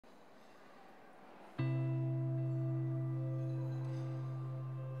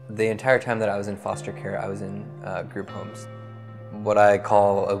The entire time that I was in foster care, I was in group homes. What I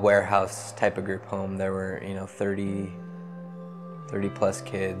call a warehouse type of group home. There were, 30 plus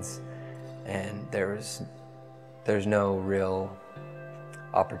kids, and there's no real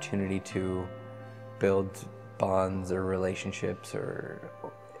opportunity to build bonds or relationships, or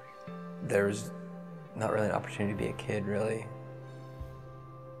there's not really an opportunity to be a kid, really.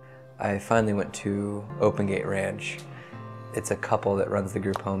 I finally went to Open Gate Ranch. It's a couple that runs the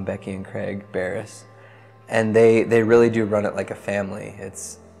group home, Becky and Craig Barrus, and they really do run it like a family.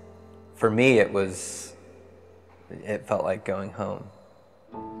 For me, it felt like going home.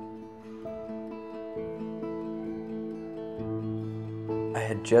 I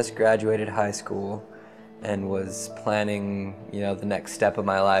had just graduated high school and was planning, the next step of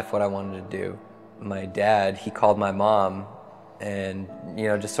my life, what I wanted to do. My dad, he called my mom and,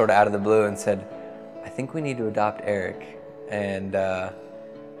 just sort of out of the blue and said, I think we need to adopt Erik. And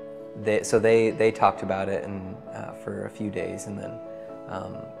they talked about it and for a few days, and then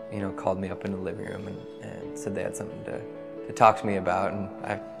called me up into the living room and said they had something to talk to me about, and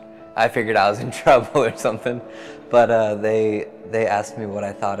I figured I was in trouble or something, but they asked me what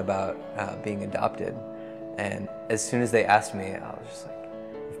I thought about being adopted, and as soon as they asked me, I was just like,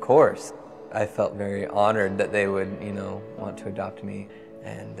 of course. I felt very honored that they would want to adopt me,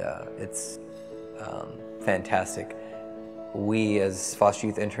 and it's fantastic. We as foster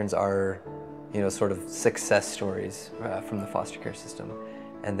youth interns are sort of success stories from the foster care system,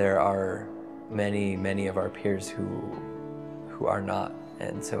 and there are many of our peers who are not,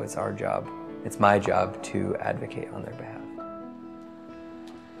 and so it's our job, it's my job to advocate on their behalf.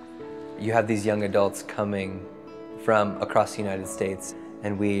 You have these young adults coming from across the United States,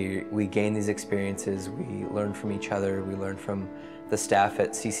 and we gain these experiences, we learn from each other, we learn from the staff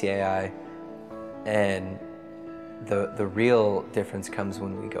at CCAI, and the real difference comes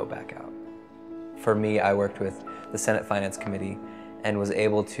when we go back out. For me, I worked with the Senate Finance Committee and was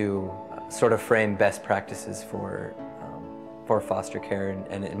able to sort of frame best practices for foster care,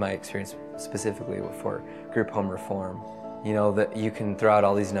 and in my experience specifically for group home reform. That you can throw out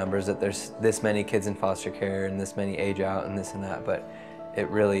all these numbers that there's this many kids in foster care and this many age out and this and that, but it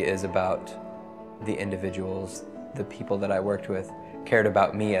really is about the individuals. The people that I worked with cared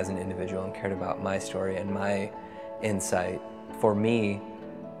about me as an individual and cared about my story and my insight. For me,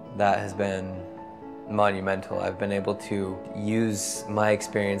 that has been monumental. I've been able to use my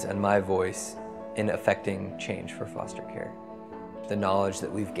experience and my voice in affecting change for foster care. The knowledge that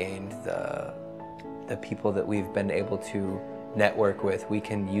we've gained, the people that we've been able to network with, we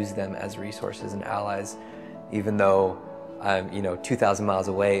can use them as resources and allies. Even though I'm 2,000 miles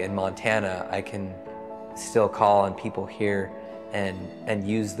away in Montana, I can still call on people here and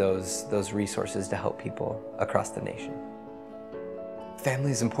use those resources to help people across the nation.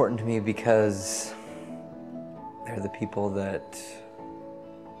 Family is important to me because they're the people that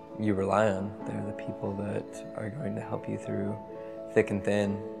you rely on. They're the people that are going to help you through thick and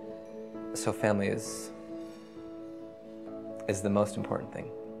thin. So family is the most important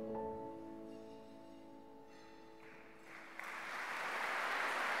thing.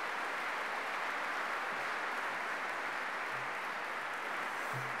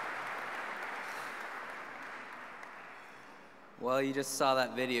 Well, you just saw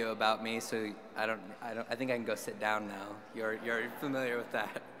that video about me, so I think I can go sit down now. You're familiar with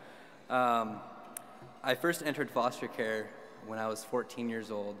that. I first entered foster care when I was 14 years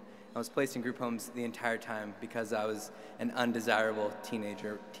old. I was placed in group homes the entire time because I was an undesirable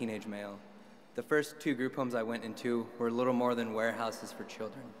teenage male. The first 2 group homes I went into were little more than warehouses for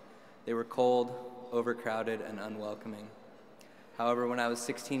children. They were cold, overcrowded, and unwelcoming. However, when I was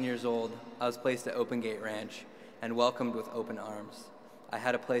 16 years old, I was placed at Open Gate Ranch and welcomed with open arms. I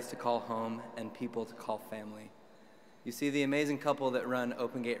had a place to call home and people to call family. You see, the amazing couple that run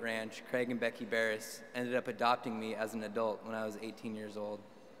Open Gate Ranch, Craig and Becky Barrus, ended up adopting me as an adult when I was 18 years old.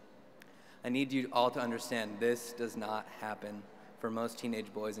 I need you all to understand this does not happen for most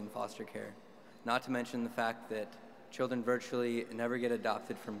teenage boys in foster care, not to mention the fact that children virtually never get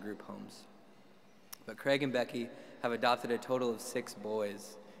adopted from group homes. But Craig and Becky have adopted a total of 6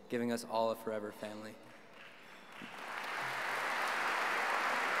 boys, giving us all a forever family.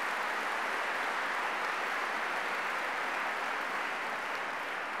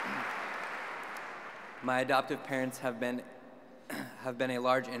 My adoptive parents have been a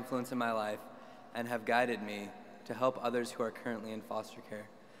large influence in my life and have guided me to help others who are currently in foster care.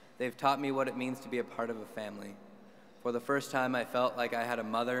 They've taught me what it means to be a part of a family. For the first time, I felt like I had a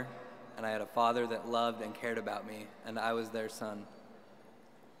mother and I had a father that loved and cared about me, and I was their son.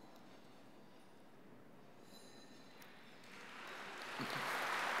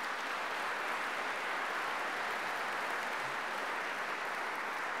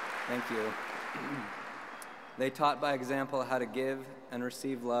 Thank you. They taught by example how to give and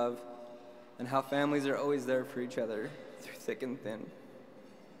receive love, and how families are always there for each other through thick and thin.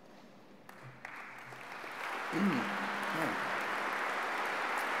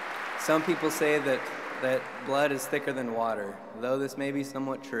 Some people say that blood is thicker than water. Though this may be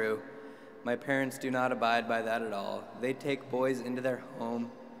somewhat true, my parents do not abide by that at all. They take boys into their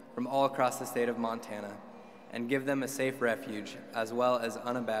home from all across the state of Montana and give them a safe refuge, as well as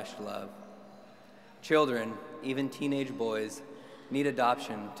unabashed love. Children, even teenage boys, need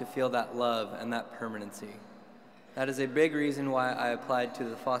adoption to feel that love and that permanency. That is a big reason why I applied to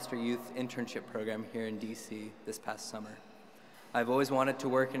the Foster Youth Internship program here in DC this past summer. I've always wanted to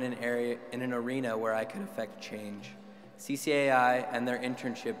work in an arena where I could affect change. CCAI and their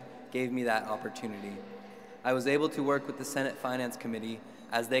internship gave me that opportunity. I was able to work with the Senate Finance Committee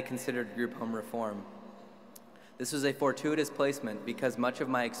as they considered group home reform. This was a fortuitous placement because much of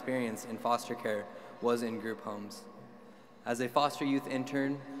my experience in foster care was in group homes. As a foster youth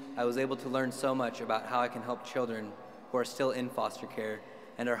intern, I was able to learn so much about how I can help children who are still in foster care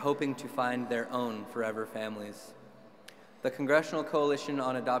and are hoping to find their own forever families. The Congressional Coalition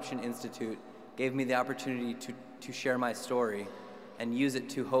on Adoption Institute gave me the opportunity to share my story and use it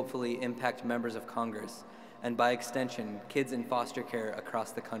to hopefully impact members of Congress and, by extension, kids in foster care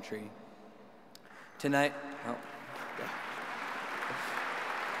across the country. Tonight,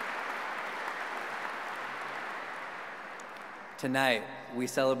 Tonight, we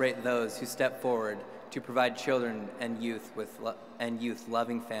celebrate those who step forward to provide children and youth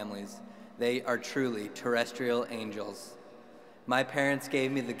loving families. They are truly terrestrial angels. My parents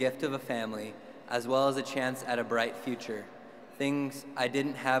gave me the gift of a family, as well as a chance at a bright future, things I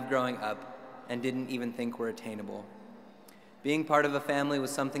didn't have growing up and didn't even think were attainable. Being part of a family was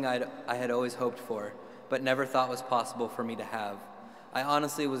something I had always hoped for, but never thought was possible for me to have. I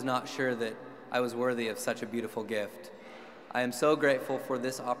honestly was not sure that I was worthy of such a beautiful gift. I am so grateful for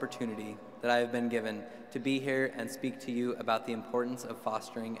this opportunity that I have been given to be here and speak to you about the importance of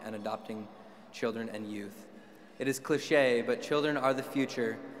fostering and adopting children and youth. It is cliché, but children are the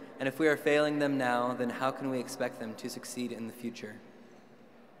future, and if we are failing them now, then how can we expect them to succeed in the future?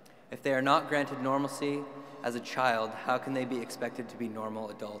 If they are not granted normalcy as a child, how can they be expected to be normal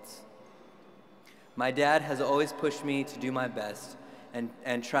adults? My dad has always pushed me to do my best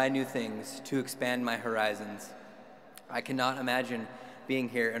and try new things to expand my horizons. I cannot imagine being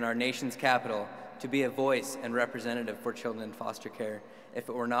here in our nation's capital to be a voice and representative for children in foster care if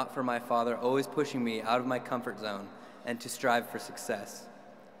it were not for my father always pushing me out of my comfort zone and to strive for success.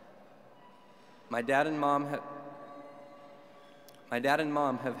 My dad and mom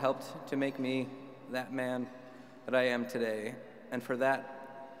have helped to make me that man that I am today, and for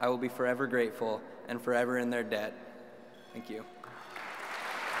that, I will be forever grateful and forever in their debt. Thank you.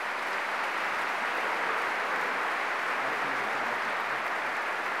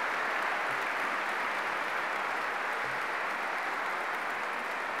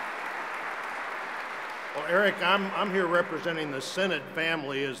 Well, Erik, I'm here representing the Senate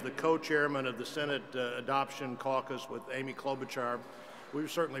family as the co-chairman of the Senate Adoption Caucus with Amy Klobuchar. We're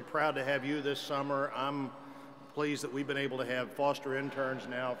certainly proud to have you this summer. I'm pleased that we've been able to have foster interns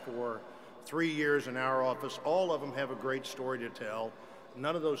now for 3 years in our office. All of them have a great story to tell.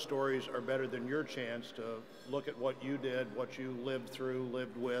 None of those stories are better than your chance to look at what you did, what you lived through,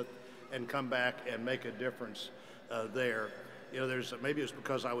 lived with, and come back and make a difference there. You know, maybe it's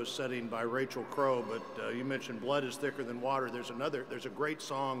because I was sitting by Rachel Crow, but you mentioned blood is thicker than water. There's a great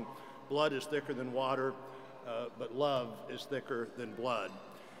song, blood is thicker than water, but love is thicker than blood.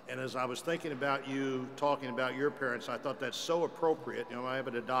 And as I was thinking about you, talking about your parents, I thought that's so appropriate. You know, I have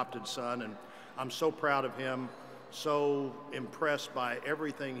an adopted son, and I'm so proud of him, so impressed by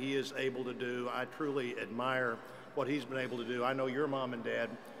everything he is able to do. I truly admire what he's been able to do. I know your mom and dad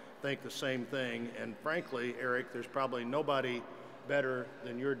think the same thing, and frankly, Erik, there's probably nobody better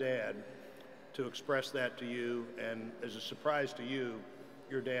than your dad to express that to you, and as a surprise to you,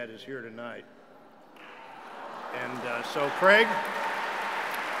 your dad is here tonight. And so Craig,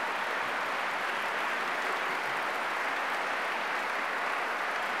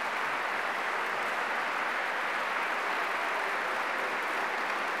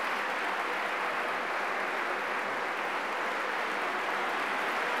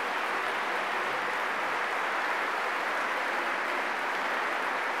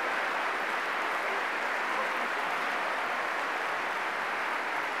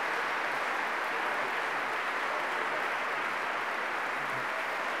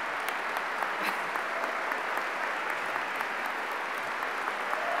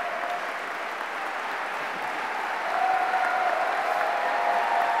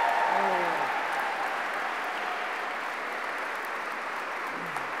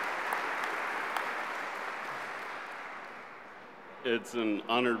 It's an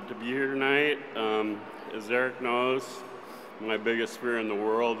honor to be here tonight. As Erik knows, my biggest fear in the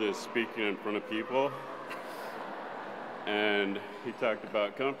world is speaking in front of people. And he talked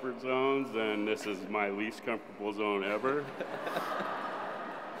about comfort zones, and this is my least comfortable zone ever.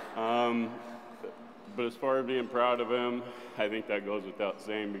 But as far as being proud of him, I think that goes without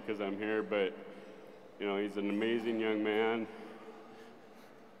saying because I'm here, but you know, he's an amazing young man.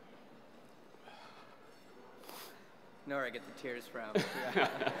 Know where I get the tears from.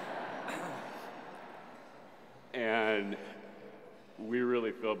 And we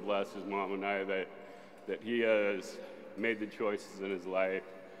really feel blessed, his mom and I, that he has made the choices in his life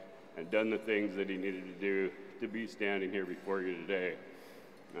and done the things that he needed to do to be standing here before you today.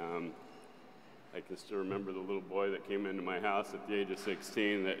 I can still remember the little boy that came into my house at the age of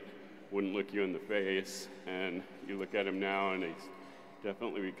 16 that wouldn't look you in the face, and you look at him now and he's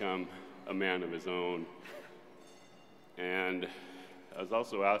definitely become a man of his own. And I was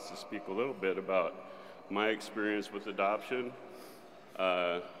also asked to speak a little bit about my experience with adoption.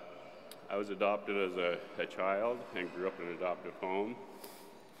 I was adopted as a child and grew up in an adoptive home.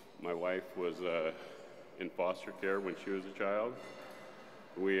 My wife was in foster care when she was a child.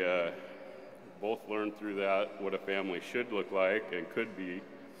 We both learned through that what a family should look like and could be,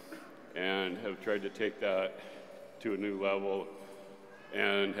 and have tried to take that to a new level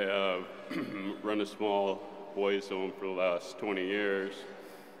and have run a small boys' home for the last 20 years.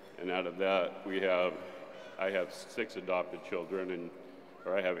 And out of that, I have 6 adopted children,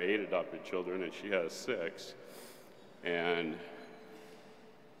 or I have 8 adopted children, and she has 6. And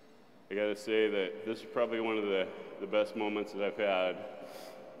I gotta say that this is probably one of the best moments that I've had,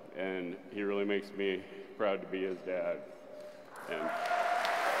 and he really makes me proud to be his dad. And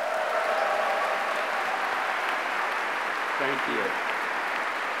thank you.